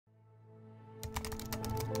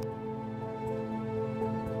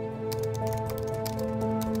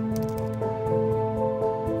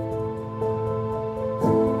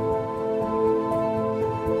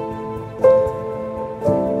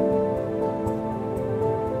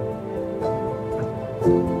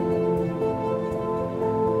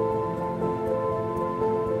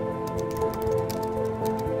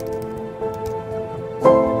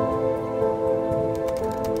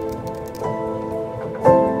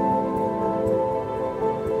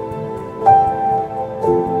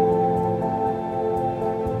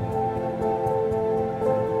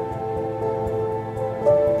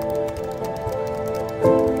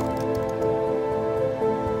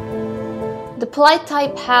The polite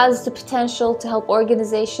type has the potential to help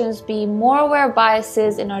organizations be more aware of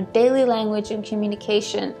biases in our daily language and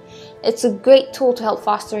communication. It's a great tool to help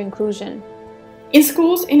foster inclusion. In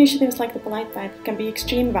schools, initiatives like the polite type can be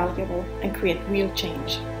extremely valuable and create real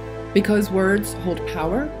change. Because words hold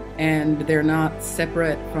power and they're not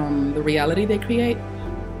separate from the reality they create,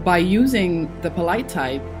 by using the polite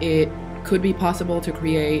type, it could be possible to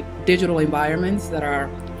create digital environments that are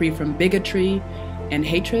free from bigotry and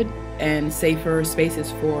hatred and safer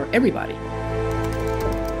spaces for everybody.